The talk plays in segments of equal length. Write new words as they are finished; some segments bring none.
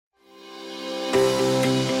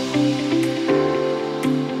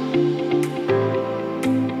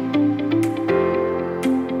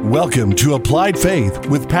Welcome to Applied Faith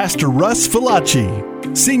with Pastor Russ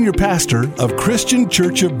Falacci, Senior Pastor of Christian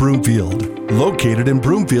Church of Broomfield, located in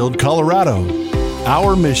Broomfield, Colorado.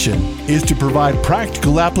 Our mission is to provide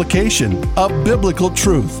practical application of biblical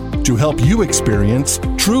truth to help you experience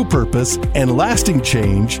true purpose and lasting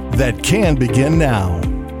change that can begin now.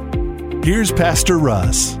 Here's Pastor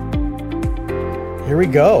Russ. Here we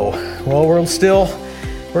go. Well,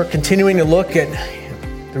 we're continuing to look at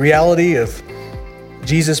the reality of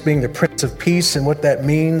Jesus being the Prince of Peace and what that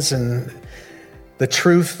means, and the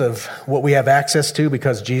truth of what we have access to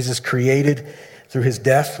because Jesus created through his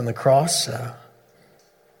death on the cross,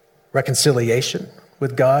 reconciliation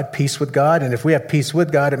with God, peace with God. And if we have peace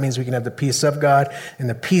with God, it means we can have the peace of God. And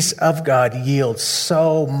the peace of God yields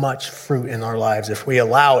so much fruit in our lives if we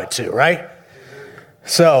allow it to, right?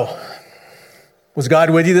 So, was God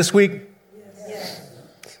with you this week? Yes.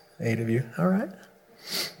 8 of you. All right.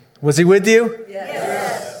 Was he with you?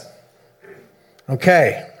 Yes.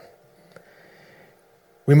 Okay.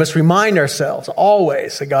 We must remind ourselves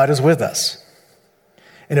always that God is with us.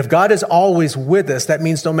 And if God is always with us, that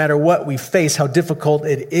means no matter what we face, how difficult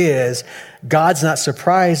it is, God's not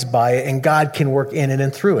surprised by it, and God can work in it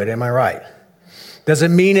and through it. Am I right? Does it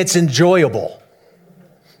mean it's enjoyable?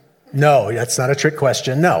 No, that's not a trick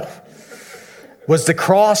question. No. Was the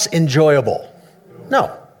cross enjoyable?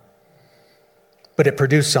 No. But it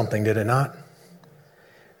produced something, did it not?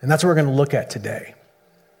 And that's what we're going to look at today.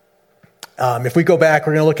 If we go back,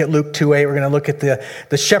 we're going to look at Luke 2:8. We're going to look at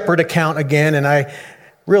the shepherd account again. And I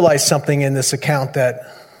realized something in this account that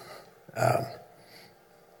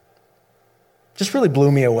just really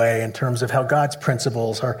blew me away in terms of how God's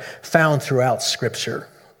principles are found throughout Scripture.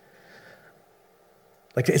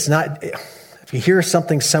 Like, it's not... If you hear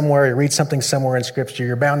something somewhere, you read something somewhere in Scripture,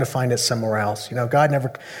 you're bound to find it somewhere else. You know, God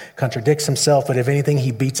never contradicts himself, but if anything,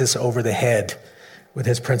 he beats us over the head with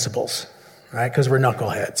his principles, right? Because we're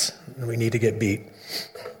knuckleheads, and we need to get beat.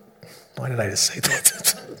 Why did I just say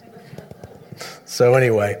that? So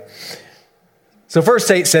anyway, so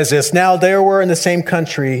verse 8 says this: Now there were in the same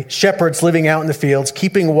country shepherds living out in the fields,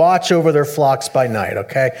 keeping watch over their flocks by night,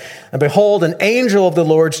 okay? And behold, an angel of the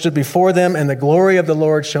Lord stood before them, and the glory of the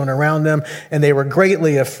Lord shone around them, and they were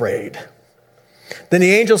greatly afraid. Then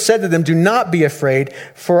the angel said to them, Do not be afraid,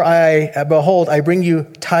 for behold, I bring you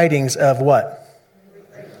tidings of what?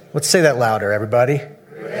 Let's say that louder, everybody.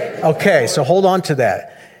 Okay, so hold on to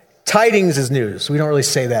that. Tidings is news. We don't really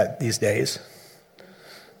say that these days.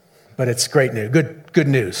 But it's great news, good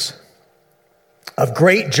news. Of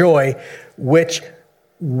great joy, which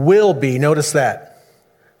will be, notice that,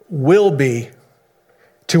 will be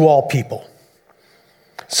to all people.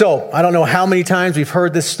 So, I don't know how many times we've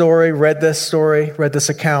heard this story, read this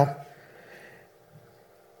account.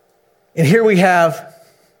 And here we have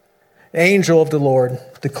the angel of the Lord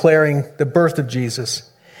declaring the birth of Jesus.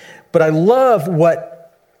 But I love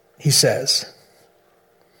what he says.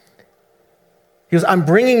 He goes, I'm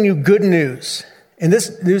bringing you good news. And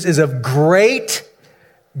this news is of great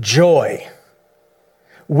joy,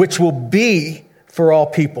 which will be for all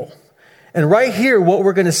people. And right here, what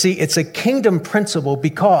we're going to see, it's a kingdom principle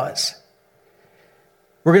because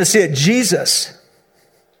we're going to see that Jesus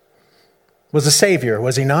was a savior,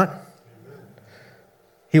 was he not?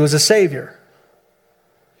 He was a savior.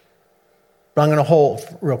 But I'm going to hold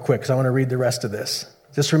real quick because I want to read the rest of this.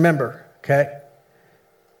 Just remember, okay?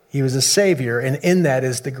 He was a savior, and in that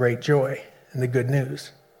is the great joy and the good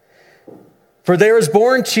news. For there is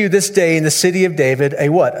born to you this day in the city of David a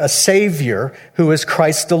what? A Savior who is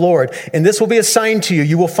Christ the Lord. And this will be a sign to you.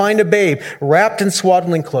 You will find a babe wrapped in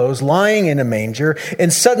swaddling clothes, lying in a manger.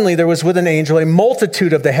 And suddenly there was with an angel a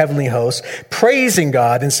multitude of the heavenly hosts, praising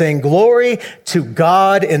God and saying, Glory to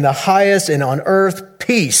God in the highest, and on earth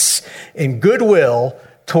peace and goodwill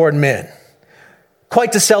toward men.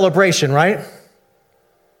 Quite the celebration, right?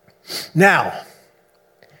 Now,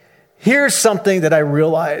 here's something that I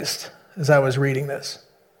realized as I was reading this.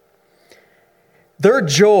 Their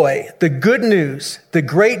joy, the good news, the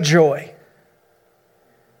great joy,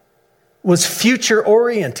 was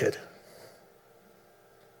future-oriented.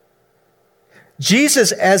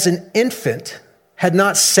 Jesus, as an infant, had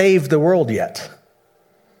not saved the world yet.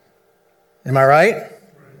 Am I right?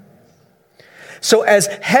 So as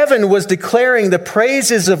heaven was declaring the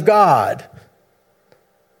praises of God,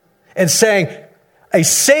 and saying, a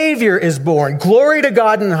Savior is born, glory to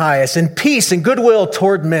God in the highest, and peace and goodwill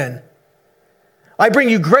toward men. I bring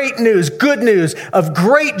you great news, good news of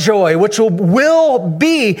great joy, which will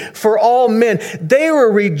be for all men. They were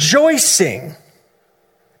rejoicing.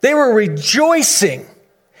 They were rejoicing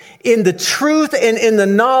in the truth and in the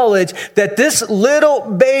knowledge that this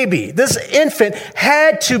little baby, this infant,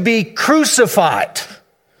 had to be crucified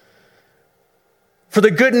for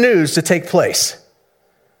the good news to take place.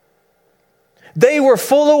 They were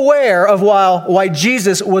full aware of why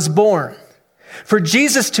Jesus was born. For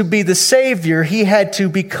Jesus to be the Savior, he had to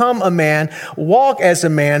become a man, walk as a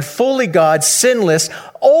man, fully God, sinless,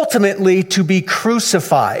 ultimately to be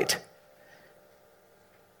crucified,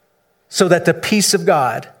 so that the peace of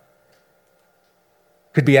God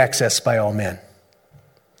could be accessed by all men.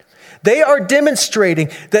 They are demonstrating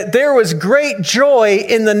that there was great joy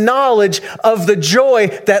in the knowledge of the joy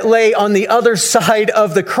that lay on the other side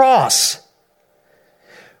of the cross.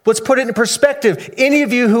 Let's put it in perspective. Any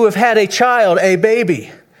of you who have had a child, a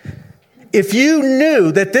baby, if you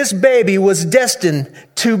knew that this baby was destined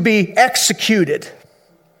to be executed,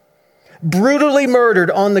 brutally murdered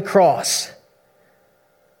on the cross,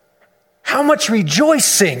 how much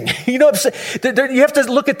rejoicing. You know what I'm saying? You have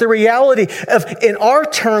to look at the reality of, in our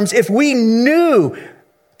terms, if we knew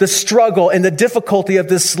the struggle and the difficulty of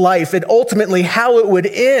this life and ultimately how it would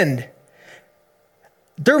end,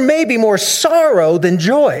 there may be more sorrow than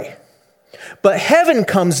joy. But heaven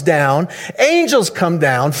comes down, angels come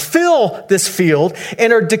down, fill this field,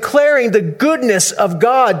 and are declaring the goodness of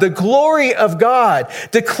God, the glory of God,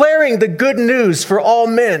 declaring the good news for all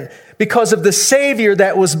men because of the Savior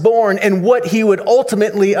that was born and what he would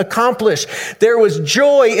ultimately accomplish. There was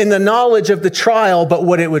joy in the knowledge of the trial, but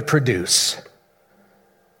what it would produce.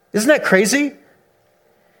 Isn't that crazy?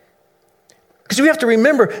 Because we have to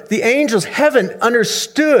remember, the angels, heaven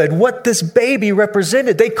understood what this baby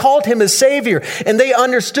represented. They called him a Savior, and they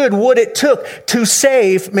understood what it took to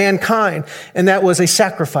save mankind, and that was a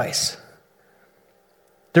sacrifice.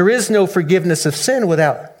 There is no forgiveness of sin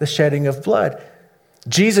without the shedding of blood.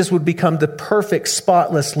 Jesus would become the perfect,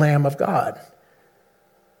 spotless Lamb of God.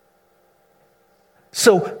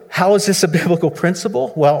 So, how is this a biblical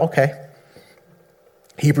principle? Well, okay.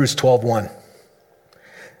 Hebrews 12:1.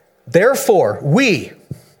 Therefore, we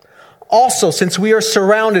also, since we are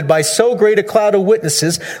surrounded by so great a cloud of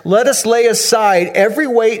witnesses, let us lay aside every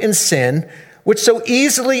weight and sin which so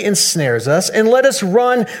easily ensnares us, and let us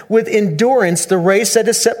run with endurance the race that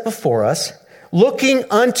is set before us, looking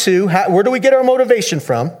unto, where do we get our motivation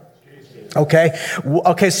from? Okay,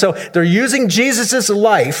 so they're using Jesus'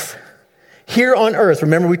 life here on earth.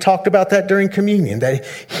 Remember, we talked about that during communion, that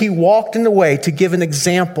he walked in the way to give an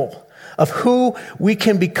example of who we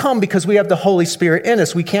can become because we have the Holy Spirit in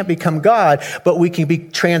us. We can't become God, but we can be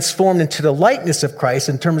transformed into the likeness of Christ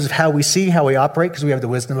in terms of how we see, how we operate, because we have the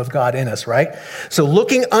wisdom of God in us, right? So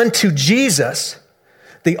looking unto Jesus,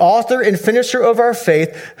 the author and finisher of our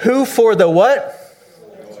faith, who for the what?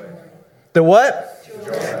 The what?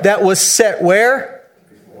 That was set where?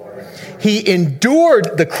 He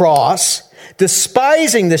endured the cross,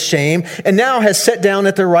 despising the shame, and now has sat down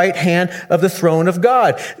at the right hand of the throne of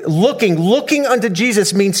God. Looking unto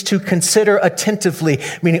Jesus means to consider attentively,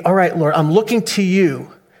 meaning, all right, Lord, I'm looking to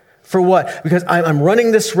you for what? Because I'm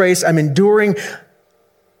running this race, I'm enduring,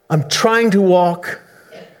 I'm trying to walk,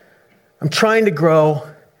 I'm trying to grow,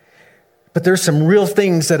 but there's some real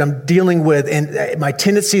things that I'm dealing with, and my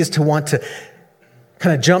tendency is to want to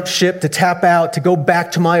kind of jump ship, to tap out, to go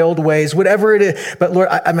back to my old ways, whatever it is. But Lord,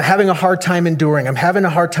 I'm having a hard time enduring. I'm having a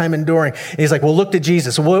hard time enduring. And he's like, well, look to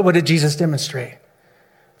Jesus. What did Jesus demonstrate?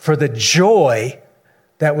 For the joy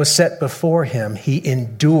that was set before him, he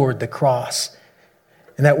endured the cross.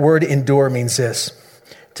 And that word endure means this,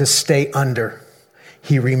 to stay under.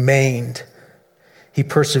 He remained. He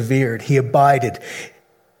persevered. He abided.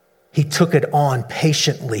 He took it on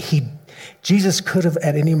patiently. Jesus could have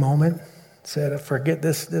at any moment said, forget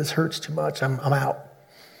this hurts too much, I'm out.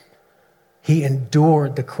 He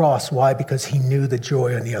endured the cross. Why? Because he knew the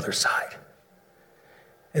joy on the other side.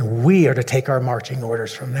 And we are to take our marching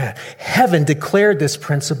orders from that. Heaven declared this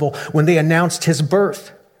principle when they announced his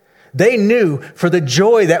birth. They knew for the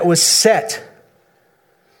joy that was set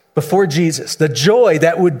before Jesus, the joy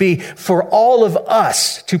that would be for all of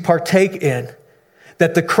us to partake in,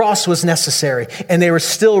 that the cross was necessary, and they were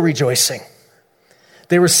still rejoicing.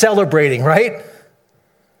 They were celebrating, right?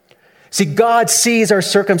 See, God sees our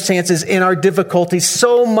circumstances and our difficulties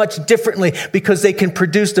so much differently because they can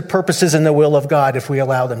produce the purposes and the will of God if we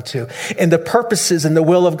allow them to. And the purposes and the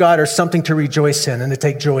will of God are something to rejoice in and to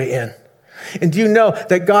take joy in. And do you know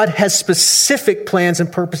that God has specific plans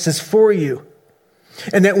and purposes for you?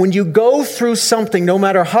 And that when you go through something, no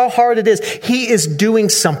matter how hard it is, he is doing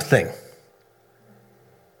something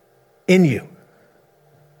in you.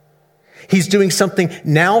 He's doing something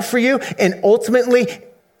now for you and ultimately,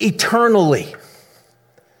 eternally.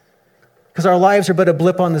 Because our lives are but a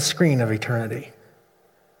blip on the screen of eternity.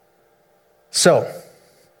 So,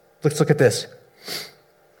 let's look at this.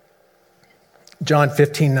 John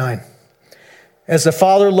 15:9. As the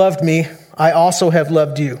Father loved me, I also have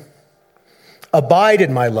loved you. Abide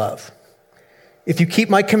in my love. If you keep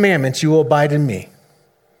my commandments, you will abide in me.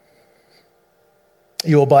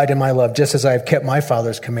 You will abide in my love, just as I have kept my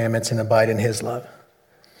Father's commandments and abide in his love.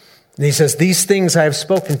 And he says, these things I have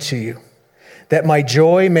spoken to you, that my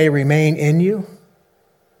joy may remain in you,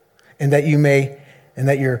 and that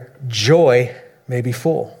your joy may be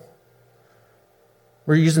full.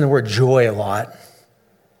 We're using the word joy a lot.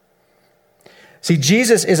 See,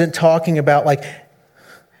 Jesus isn't talking about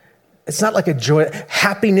it's not like a joy,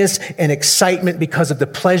 happiness and excitement because of the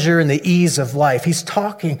pleasure and the ease of life. He's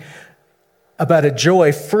talking about a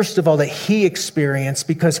joy, first of all, that he experienced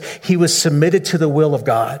because he was submitted to the will of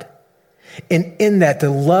God. And in that, the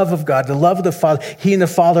love of God, the love of the Father, he and the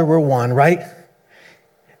Father were one, right?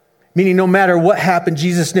 Meaning no matter what happened,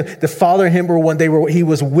 Jesus knew the Father and him were one. He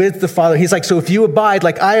was with the Father. He's like, so if you abide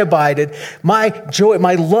like I abided, my joy,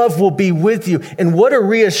 my love will be with you. And what a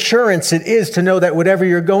reassurance it is to know that whatever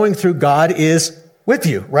you're going through, God is with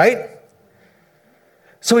you, right?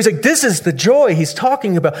 So he's like, this is the joy he's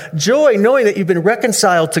talking about. Joy knowing that you've been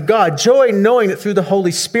reconciled to God. Joy knowing that through the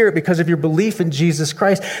Holy Spirit, because of your belief in Jesus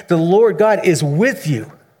Christ, the Lord God is with you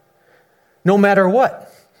no matter what.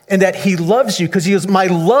 And that he loves you because he goes, my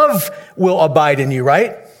love will abide in you,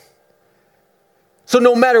 right? So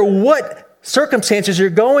no matter what circumstances you're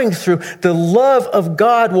going through, the love of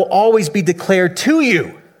God will always be declared to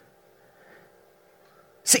you.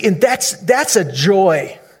 See, and that's a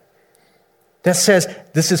joy that says,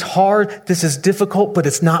 this is hard, this is difficult, but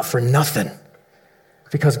it's not for nothing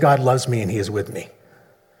because God loves me and he is with me.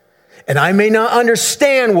 And I may not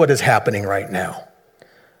understand what is happening right now.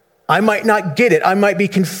 I might not get it. I might be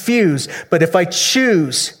confused. But if I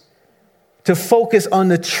choose to focus on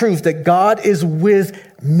the truth that God is with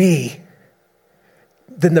me,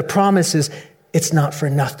 then the promise is it's not for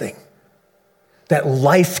nothing. That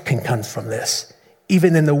life can come from this,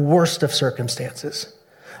 even in the worst of circumstances.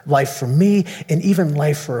 Life for me and even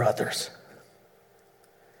life for others.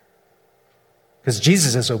 Because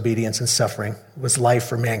Jesus' obedience and suffering was life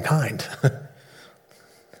for mankind.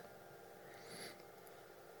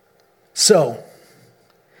 So,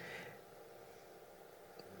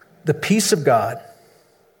 the peace of God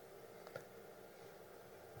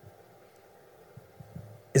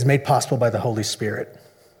is made possible by the Holy Spirit,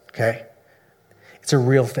 okay? It's a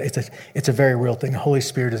real thing. It's a very real thing. The Holy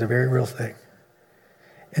Spirit is a very real thing.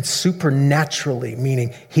 And supernaturally,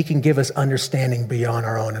 meaning he can give us understanding beyond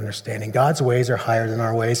our own understanding. God's ways are higher than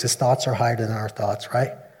our ways. His thoughts are higher than our thoughts,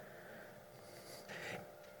 right?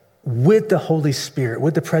 With the Holy Spirit,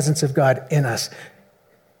 with the presence of God in us,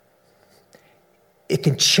 it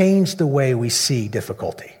can change the way we see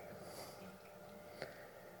difficulty.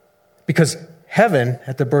 Because heaven,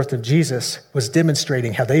 at the birth of Jesus, was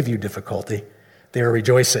demonstrating how they viewed difficulty. They were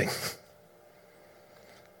rejoicing.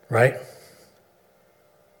 Right?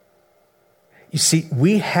 You see,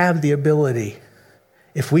 we have the ability,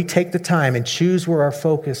 if we take the time and choose where our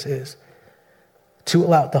focus is, to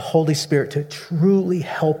allow the Holy Spirit to truly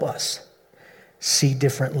help us see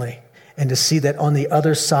differently and to see that on the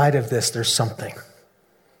other side of this, there's something.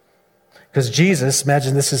 Because Jesus,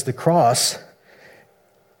 imagine this is the cross,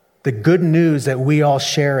 the good news that we all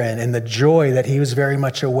share in and the joy that he was very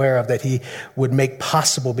much aware of that he would make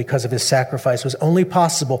possible because of his sacrifice was only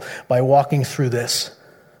possible by walking through this.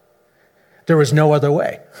 There was no other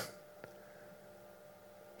way.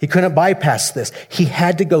 He couldn't bypass this. He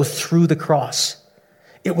had to go through the cross.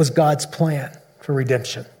 It was God's plan for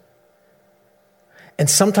redemption. And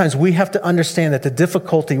sometimes we have to understand that the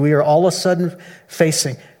difficulty we are all of a sudden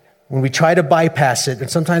facing, when we try to bypass it,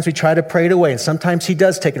 and sometimes we try to pray it away, and sometimes he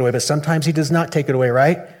does take it away, but sometimes he does not take it away,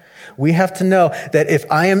 right? We have to know that if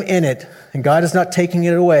I am in it, and God is not taking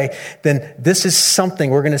it away, then this is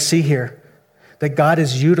something we're going to see here that God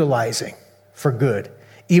is utilizing for good,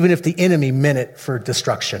 even if the enemy meant it for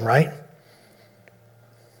destruction, right?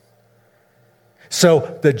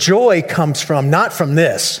 So the joy comes from, not from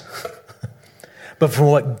this, but from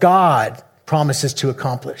what God promises to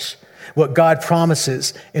accomplish. What God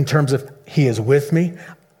promises in terms of he is with me,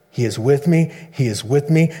 he is with me, he is with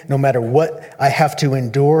me. No matter what I have to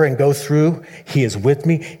endure and go through, he is with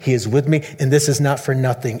me, he is with me. And this is not for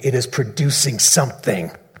nothing. It is producing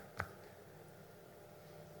something.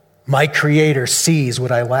 My Creator sees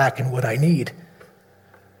what I lack and what I need.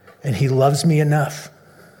 And he loves me enough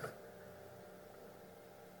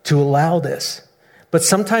to allow this. But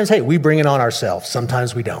sometimes, hey, we bring it on ourselves.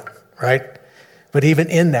 Sometimes we don't, right? But even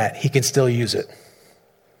in that, he can still use it.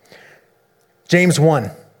 James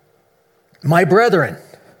 1, my brethren,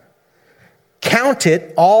 count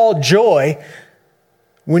it all joy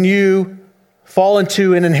when you fall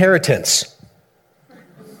into an inheritance.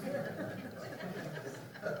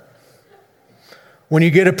 When you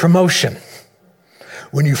get a promotion.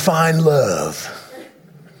 When you find love.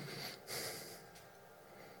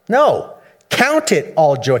 No, count it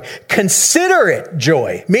all joy. Consider it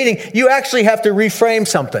joy. Meaning you actually have to reframe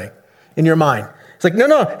something in your mind. It's like,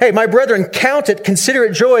 no. Hey, my brethren, count it, consider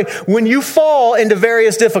it joy when you fall into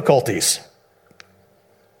various difficulties.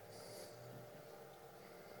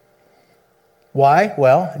 Why?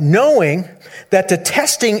 Well, knowing that the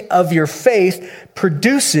testing of your faith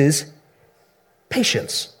produces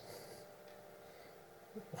patience.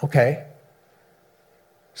 Okay.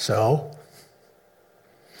 So,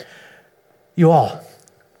 you all,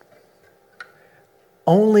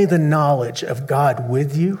 only the knowledge of God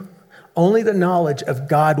with you, only the knowledge of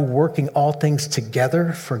God working all things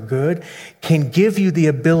together for good can give you the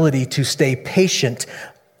ability to stay patient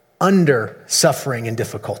under suffering and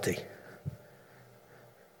difficulty.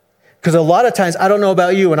 Because a lot of times, I don't know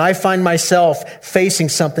about you, when I find myself facing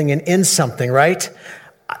something and in something, right?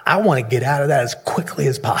 I want to get out of that as quickly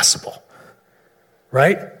as possible,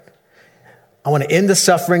 right? I want to end the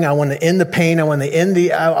suffering. I want to end the pain. I want to end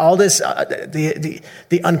the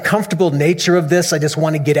uncomfortable nature of this. I just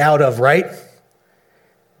want to get out of, right?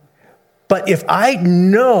 But if I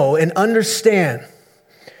know and understand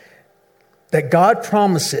that God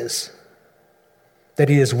promises that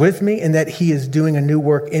he is with me and that he is doing a new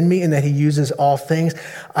work in me and that he uses all things,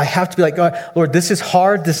 I have to be like, God, Lord, this is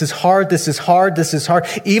hard. This is hard. This is hard. This is hard.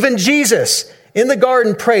 Even Jesus in the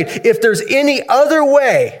garden prayed, if there's any other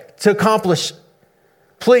way to accomplish,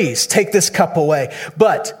 please take this cup away.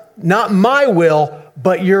 But not my will,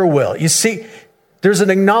 but your will. You see, there's an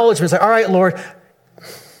acknowledgement. It's like, all right, Lord,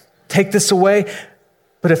 take this away.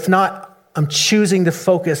 But if not, I'm choosing to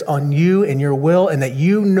focus on you and your will and that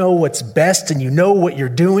you know what's best and you know what you're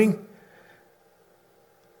doing.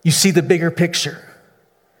 You see the bigger picture.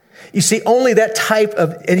 You see, only that type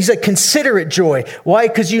of, and he said, consider it joy. Why?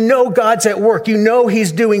 Because you know God's at work. You know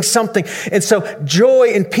he's doing something. And so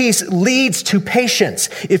joy and peace leads to patience.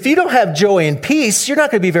 If you don't have joy and peace, you're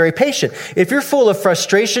not going to be very patient. If you're full of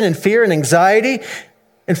frustration and fear and anxiety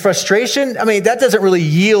and frustration, I mean, that doesn't really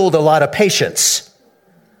yield a lot of patience.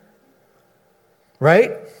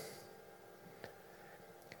 Right?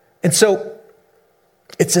 And so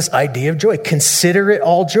it's this idea of joy. Consider it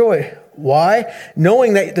all joy. Why?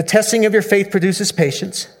 Knowing that the testing of your faith produces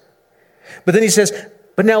patience. But then he says,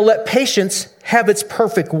 but now let patience have its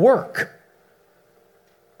perfect work,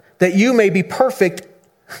 that you may be perfect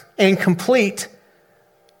and complete,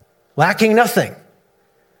 lacking nothing.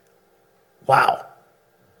 Wow.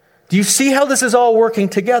 Do you see how this is all working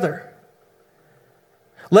together?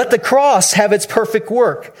 Let the cross have its perfect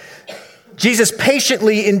work. Jesus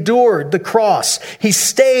patiently endured the cross. He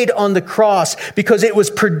stayed on the cross because it was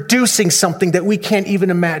producing something that we can't even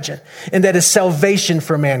imagine. And that is salvation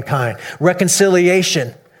for mankind,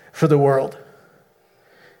 reconciliation for the world.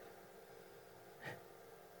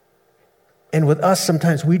 And with us,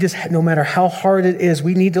 sometimes we just, no matter how hard it is,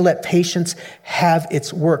 we need to let patience have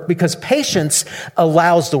its work because patience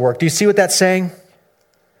allows the work. Do you see what that's saying?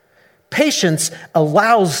 Patience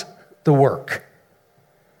allows the work.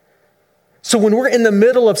 So when we're in the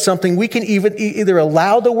middle of something, we can either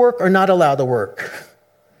allow the work or not allow the work.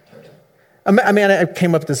 I mean, I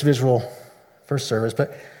came up with this visual first service,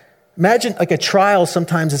 but imagine like a trial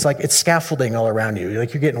sometimes it's scaffolding all around you,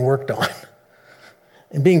 like you're getting worked on.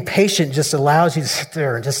 And being patient just allows you to sit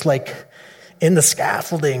there and just like in the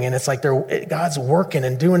scaffolding, and it's like God's working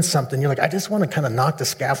and doing something. You're like, I just want to kind of knock the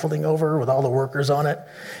scaffolding over with all the workers on it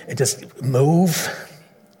and just move.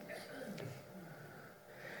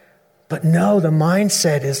 But no, the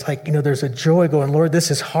mindset is like, there's a joy going, Lord,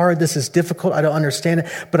 this is hard, this is difficult, I don't understand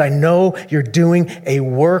it, but I know you're doing a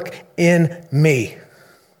work in me.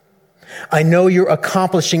 I know you're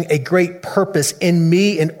accomplishing a great purpose in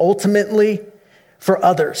me and ultimately for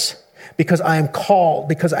others because I am called,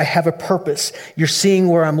 because I have a purpose. You're seeing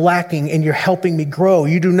where I'm lacking and you're helping me grow.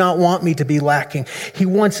 You do not want me to be lacking. He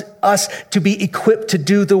wants us to be equipped to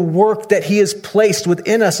do the work that he has placed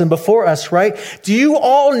within us and before us, right? Do you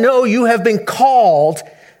all know you have been called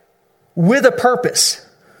with a purpose?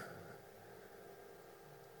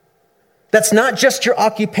 That's not just your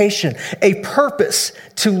occupation, a purpose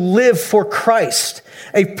to live for Christ,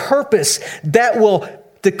 a purpose that will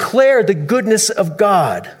declare the goodness of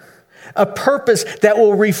God. A purpose that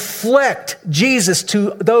will reflect Jesus to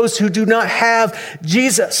those who do not have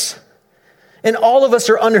Jesus. And all of us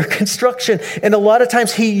are under construction. And a lot of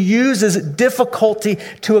times he uses difficulty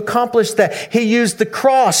to accomplish that. He used the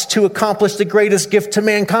cross to accomplish the greatest gift to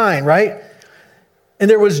mankind, right? And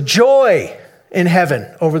there was joy in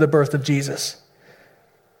heaven over the birth of Jesus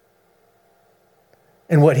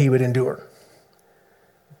and what he would endure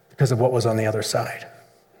because of what was on the other side.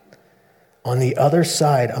 On the other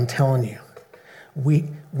side, I'm telling you, we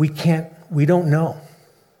don't know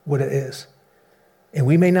what it is. And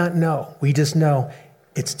we may not know. We just know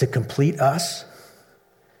it's to complete us.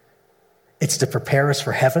 It's to prepare us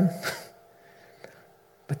for heaven,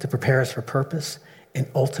 but to prepare us for purpose. And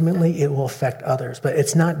ultimately, it will affect others. But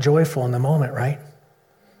it's not joyful in the moment, right?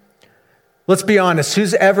 Let's be honest. Who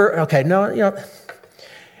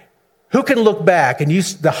can look back and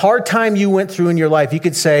the hard time you went through in your life, you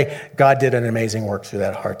could say, God did an amazing work through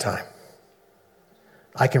that hard time.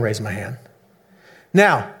 I can raise my hand.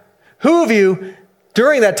 Now, who of you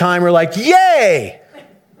during that time were like, yay!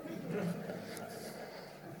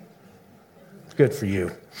 Good for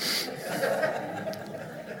you.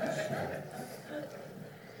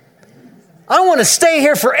 I want to stay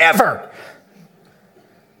here forever.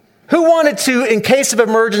 Who wanted to, in case of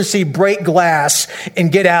emergency, break glass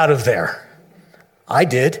and get out of there? I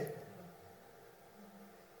did.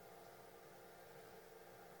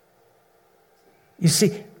 You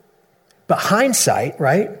see, but hindsight,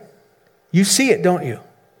 right? You see it, don't you?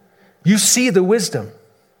 You see the wisdom.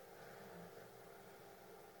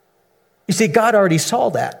 You see, God already saw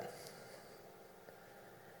that.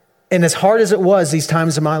 And as hard as it was these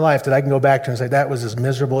times in my life that I can go back to and say, that was as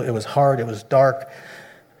miserable, it was hard, it was dark,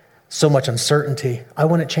 so much uncertainty, I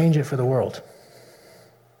wouldn't change it for the world.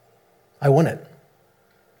 I wouldn't.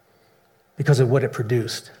 Because of what it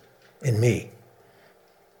produced in me.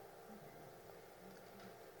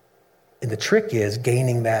 And the trick is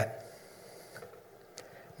gaining that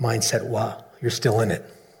mindset while you're still in it.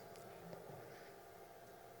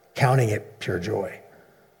 Counting it pure joy.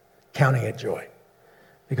 Counting it joy.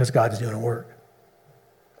 Because God's doing a work.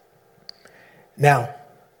 Now,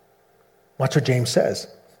 watch what James says.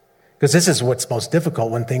 Because this is what's most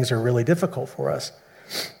difficult when things are really difficult for us.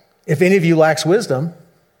 If any of you lacks wisdom,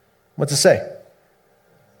 what's it say?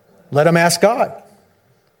 Let him ask God.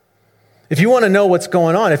 If you want to know what's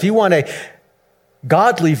going on, if you want a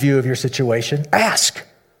godly view of your situation, ask.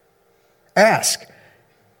 Ask.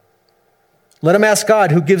 Let him ask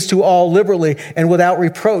God, who gives to all liberally and without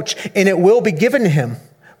reproach, and it will be given to him.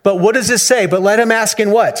 But what does this say? But let him ask in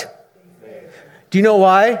what? Faith. Do you know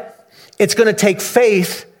why? It's going to take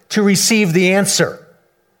faith to receive the answer.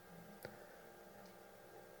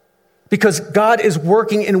 Because God is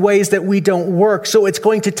working in ways that we don't work. So it's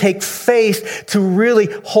going to take faith to really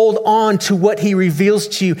hold on to what he reveals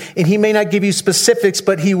to you. And he may not give you specifics,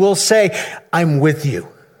 but he will say, I'm with you.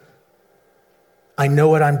 I know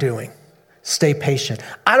what I'm doing. Stay patient.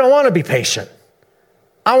 I don't want to be patient.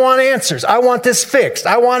 I want answers. I want this fixed.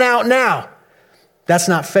 I want out now. That's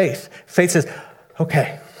not faith. Faith says,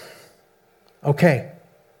 okay.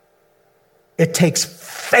 It takes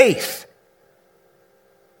faith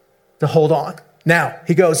to hold on. Now,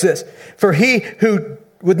 he goes this. For he who,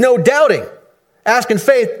 with no doubting, asking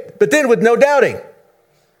faith, but then with no doubting.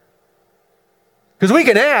 Because we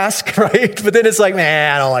can ask, right? But then it's like,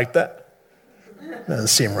 man, I don't like that. Doesn't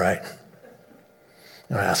seem right.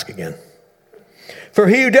 I'll ask again. For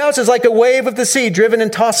he who doubts is like a wave of the sea, driven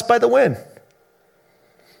and tossed by the wind.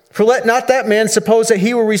 For let not that man suppose that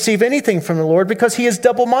he will receive anything from the Lord, because he is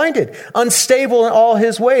double-minded, unstable in all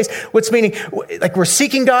his ways. What's meaning, like we're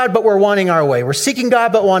seeking God, but we're wanting our way. We're seeking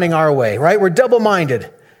God, but wanting our way, right? We're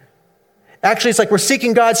double-minded. Actually, it's like we're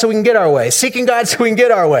seeking God so we can get our way. Seeking God so we can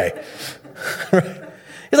get our way.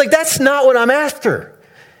 It's like, that's not what I'm after.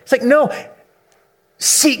 It's like, no,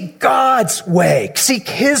 seek God's way. Seek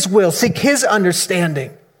his will. Seek his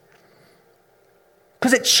understanding.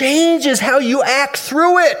 Because it changes how you act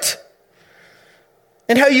through it.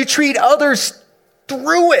 And how you treat others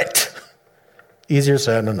through it. Easier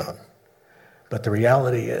said than done. But the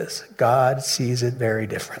reality is, God sees it very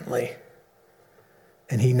differently.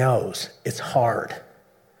 And he knows it's hard.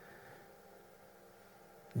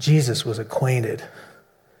 Jesus was acquainted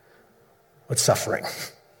with suffering,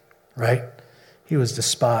 right? He was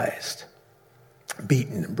despised,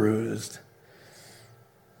 beaten and bruised,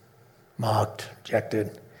 mocked,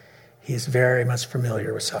 rejected. He's very much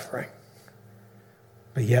familiar with suffering.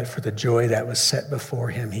 But yet for the joy that was set before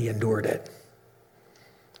him, he endured it.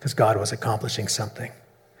 Because God was accomplishing something.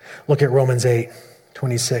 Look at Romans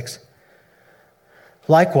 8:26.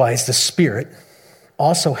 Likewise, the Spirit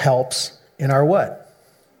also helps in our what?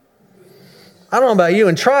 I don't know about you,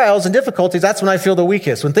 in trials and difficulties, that's when I feel the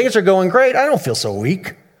weakest. When things are going great, I don't feel so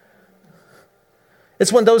weak.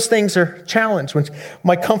 It's when those things are challenged, when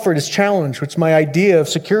my comfort is challenged, when my idea of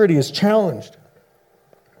security is challenged.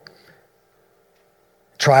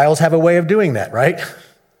 Trials have a way of doing that, right?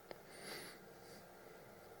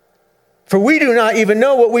 For we do not even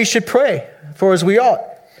know what we should pray for as we ought.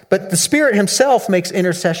 But the Spirit himself makes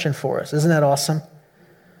intercession for us. Isn't that awesome?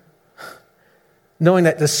 Knowing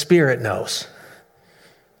that the Spirit knows.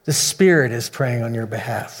 The Spirit is praying on your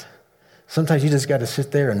behalf. Sometimes you just got to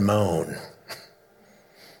sit there and moan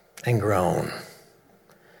and groan.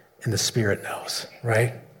 And the Spirit knows,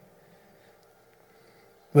 right?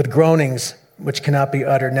 With groanings which cannot be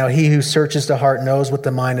uttered. Now he who searches the heart knows what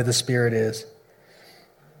the mind of the Spirit is.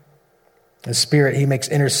 The Spirit, he makes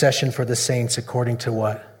intercession for the saints according to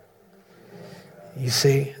what? You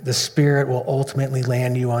see, the Spirit will ultimately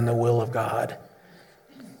land you on the will of God.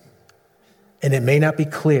 And it may not be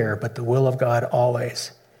clear, but the will of God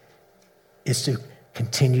always is to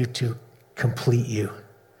continue to complete you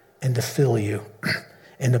and to fill you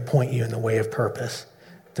and to point you in the way of purpose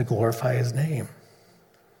to glorify his name.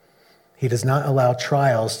 He does not allow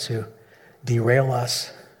trials to derail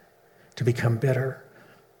us, to become bitter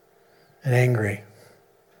and angry,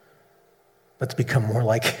 but to become more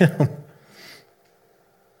like him.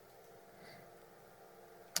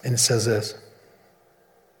 And it says this.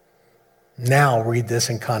 Now read this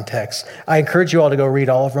in context. I encourage you all to go read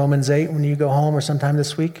all of Romans 8 when you go home or sometime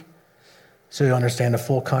this week, so you understand the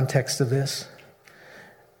full context of this.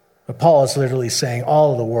 But Paul is literally saying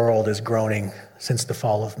all of the world is groaning since the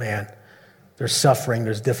fall of man. There's suffering,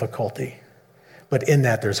 there's difficulty, but in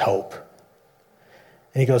that there's hope.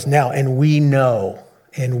 And he goes, now, and we know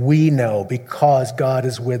because God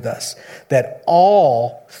is with us, that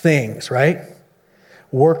all things, right,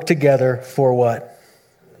 work together for what?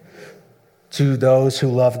 To those who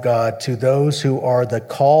love God, to those who are the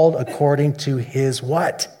called according to his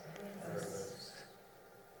what?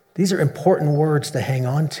 These are important words to hang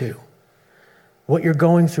on to. What you're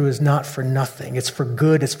going through is not for nothing. It's for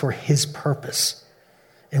good. It's for his purpose.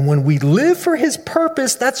 And when we live for his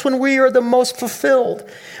purpose, that's when we are the most fulfilled.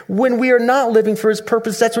 When we are not living for his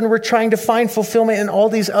purpose, that's when we're trying to find fulfillment in all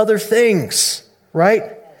these other things,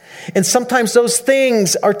 right? And sometimes those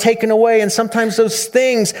things are taken away, and sometimes those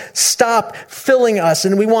things stop filling us,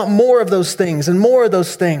 and we want more of those things and more of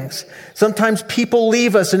those things. Sometimes people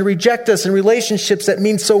leave us and reject us, and relationships that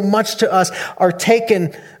mean so much to us are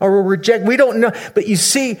taken or rejected. We don't know. But you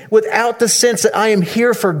see, without the sense that I am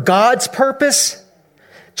here for God's purpose,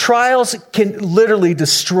 trials can literally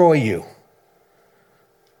destroy you.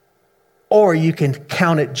 Or you can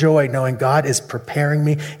count it joy knowing God is preparing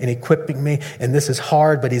me and equipping me, and this is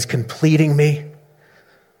hard, but he's completing me.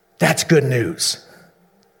 That's good news.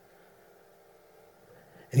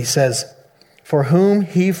 And he says, for whom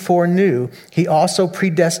he foreknew, he also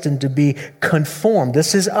predestined to be conformed,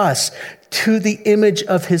 this is us, to the image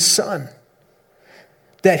of his Son,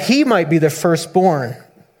 that he might be the firstborn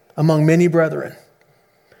among many brethren.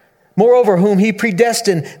 Moreover, whom he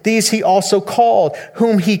predestined, these he also called.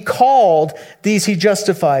 Whom he called, these he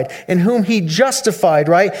justified. And whom he justified,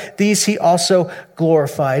 right, these he also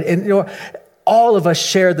glorified. And all of us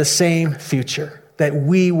share the same future, that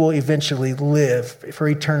we will eventually live for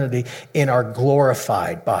eternity in our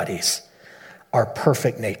glorified bodies, our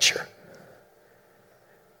perfect nature.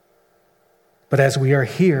 But as we are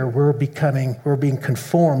here, we're being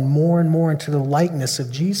conformed more and more into the likeness of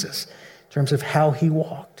Jesus in terms of how he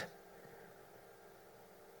walked.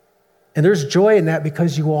 And there's joy in that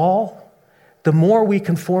because the more we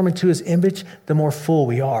conform into his image, the more full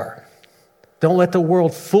we are. Don't let the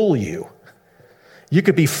world fool you. You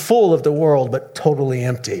could be full of the world, but totally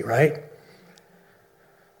empty, right?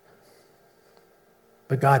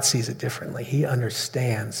 But God sees it differently. He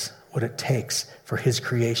understands what it takes for his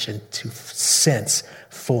creation to sense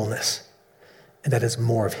fullness. And that is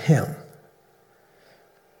more of him.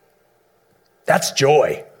 That's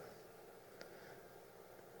joy.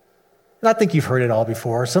 And I think you've heard it all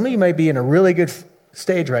before. Some of you may be in a really good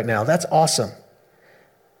stage right now. That's awesome.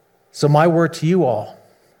 So my word to you all,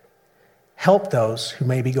 help those who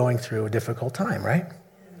may be going through a difficult time, right?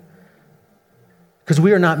 Because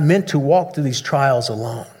we are not meant to walk through these trials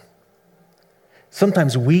alone.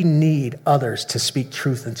 Sometimes we need others to speak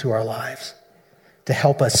truth into our lives, to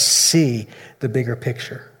help us see the bigger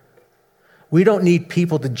picture. We don't need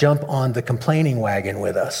people to jump on the complaining wagon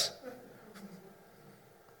with us.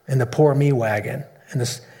 And the poor me wagon.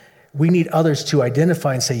 We need others to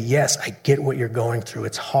identify and say, yes, I get what you're going through.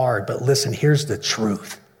 It's hard, but listen, here's the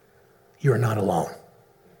truth. You're not alone.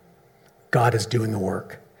 God is doing the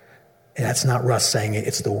work. And that's not Russ saying it,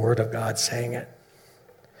 it's the Word of God saying it.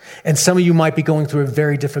 And some of you might be going through a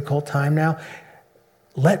very difficult time now.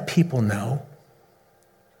 Let people know.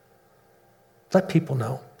 Let people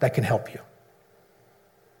know that can help you.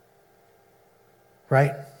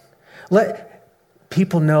 Right? Let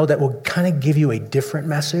people know that will kind of give you a different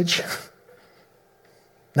message.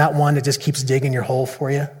 Not one that just keeps digging your hole for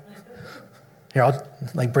you. Here,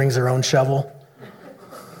 brings their own shovel.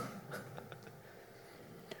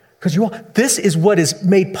 Because this is what is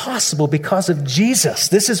made possible because of Jesus.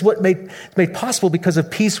 This is what made possible because of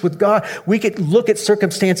peace with God. We could look at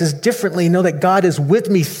circumstances differently and know that God is with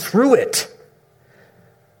me through it.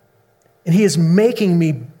 And he is making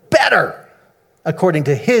me better according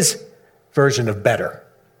to his version of better.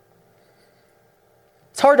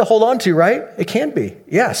 It's hard to hold on to, right? It can be.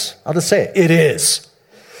 Yes, I'll just say it. It is.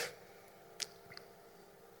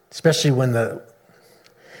 Especially when the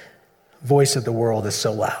voice of the world is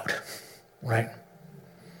so loud, right?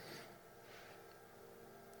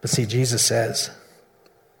 But see, Jesus says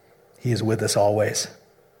he is with us always.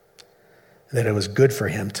 That it was good for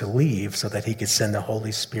him to leave so that he could send the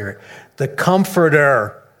Holy Spirit, the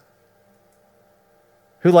Comforter.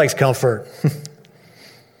 Who likes comfort?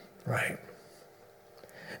 Right.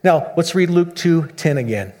 Now, let's read Luke 2:10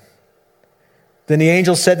 again. Then the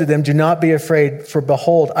angel said to them, do not be afraid, for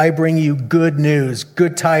behold, I bring you good news,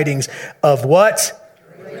 good tidings of what?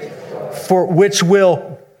 For which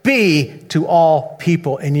will be to all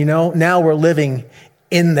people. And now we're living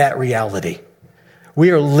in that reality.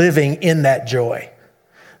 We are living in that joy,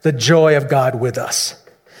 the joy of God with us.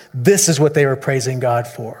 This is what they were praising God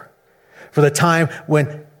for the time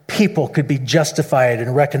when people could be justified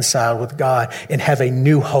and reconciled with God and have a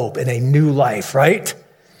new hope and a new life, right?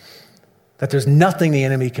 That there's nothing the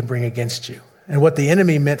enemy can bring against you. And what the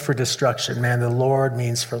enemy meant for destruction, man, the Lord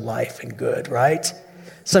means for life and good, right?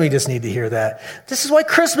 Some of you just need to hear that. This is why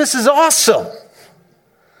Christmas is awesome.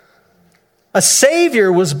 A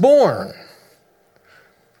Savior was born.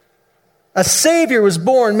 A Savior was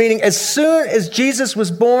born, meaning as soon as Jesus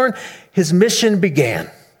was born, his mission began.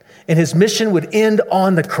 And his mission would end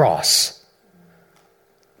on the cross.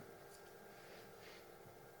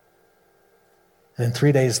 And then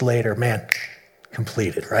 3 days later, man,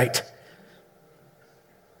 completed, right?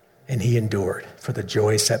 And he endured for the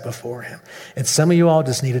joy set before him. And some of you all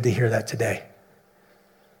just needed to hear that today.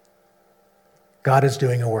 God is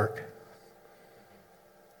doing a work.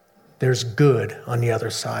 There's good on the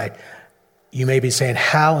other side. You may be saying,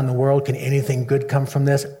 how in the world can anything good come from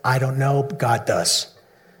this? I don't know, but God does.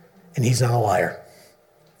 And he's not a liar.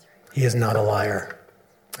 He is not a liar.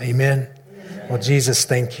 Amen? Amen. Well, Jesus,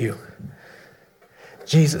 thank you.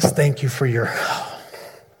 Jesus, thank you for your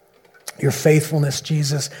faithfulness,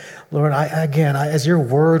 Jesus. Lord, as your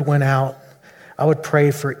word went out, I would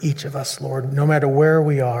pray for each of us, Lord, no matter where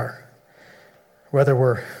we are, whether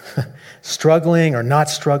we're struggling or not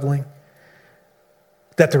struggling,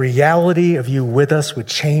 that the reality of you with us would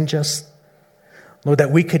change us. Lord,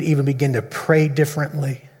 that we could even begin to pray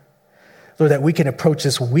differently. Lord, that we can approach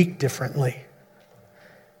this week differently.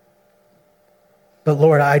 But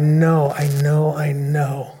Lord, I know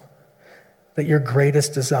that your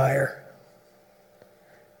greatest desire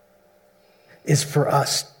is for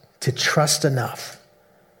us to trust enough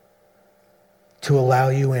to allow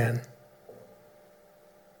you in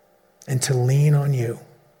and to lean on you,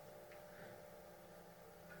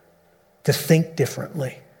 to think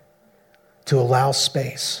differently, to allow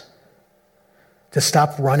space, to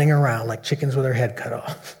stop running around like chickens with their head cut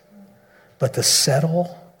off, but to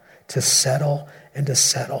settle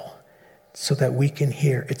so that we can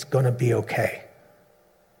hear it's going to be okay.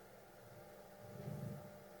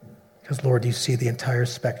 Because, Lord, you see the entire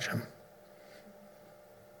spectrum.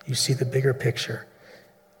 You see the bigger picture.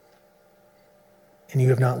 And you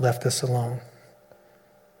have not left us alone.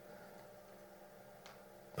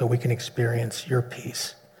 But we can experience your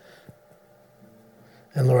peace.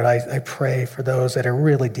 And Lord, I pray for those that are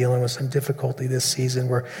really dealing with some difficulty this season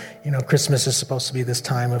where, Christmas is supposed to be this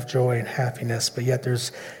time of joy and happiness, but yet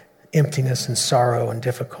there's emptiness and sorrow and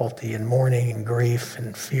difficulty and mourning and grief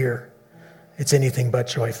and fear. It's anything but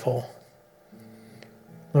joyful.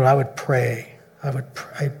 Lord, I pray,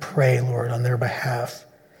 Lord, on their behalf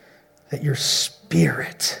that your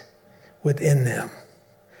Spirit within them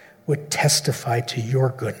would testify to your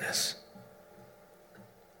goodness,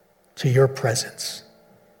 to your presence,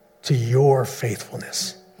 to your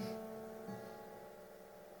faithfulness.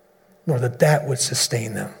 Lord, that would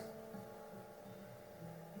sustain them.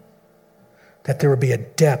 That there would be a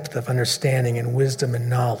depth of understanding and wisdom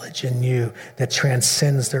and knowledge in you that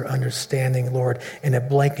transcends their understanding, Lord, and it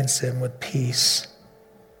blankets them with peace.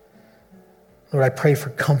 Lord, I pray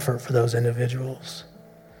for comfort for those individuals.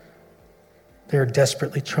 They're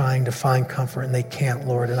desperately trying to find comfort and they can't,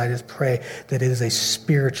 Lord. And I just pray that it is a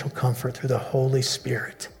spiritual comfort through the Holy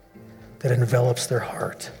Spirit that envelops their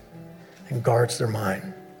heart and guards their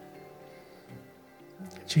mind.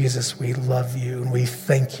 Jesus, we love you and we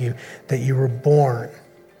thank you that you were born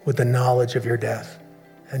with the knowledge of your death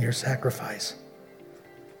and your sacrifice.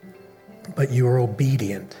 But you were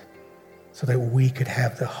obedient so that we could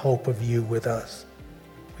have the hope of you with us.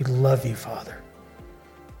 We love you, Father.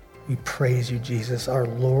 We praise you, Jesus, our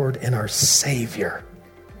Lord and our Savior.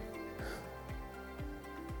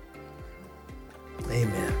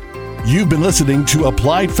 Amen. You've been listening to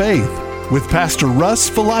Applied Faith with Pastor Russ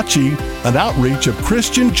Falacci, an outreach of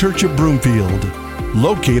Christian Church of Broomfield,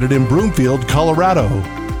 located in Broomfield, Colorado.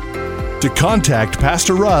 To contact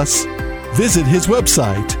Pastor Russ, visit his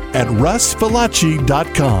website at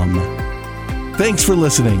russfalacci.com. Thanks for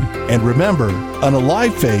listening, and remember, an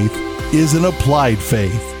alive faith is an applied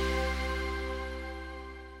faith.